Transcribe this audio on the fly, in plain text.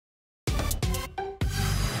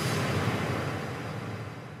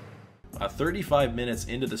35 minutes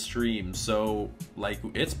into the stream, so like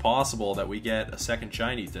it's possible that we get a second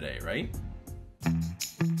shiny today, right?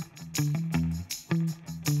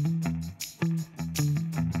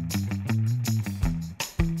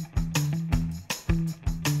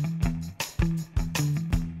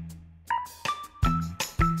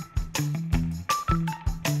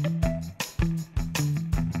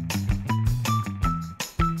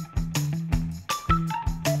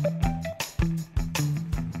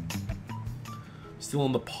 Still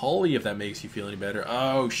in the poly, if that makes you feel any better.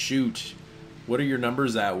 Oh, shoot. What are your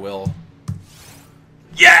numbers at, Will?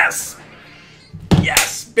 Yes!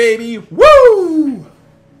 Yes, baby! Woo!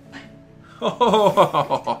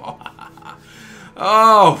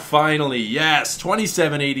 Oh, finally, yes.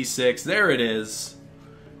 2786. There it is.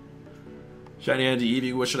 Shiny Andy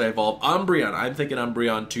Eevee, what should I evolve? Umbreon. I'm thinking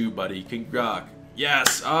Umbreon too, buddy. Congrats.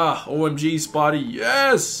 Yes. Ah, OMG, Spotty.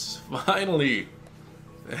 Yes! Finally.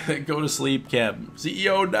 Go to sleep, Kev.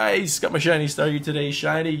 CEO, nice. Got my shiny Staryu today,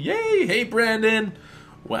 shiny. Yay! Hey, Brandon.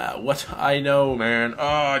 Wow, what I know, man. Oh,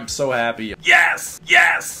 I'm so happy. Yes!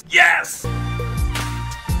 Yes! Yes!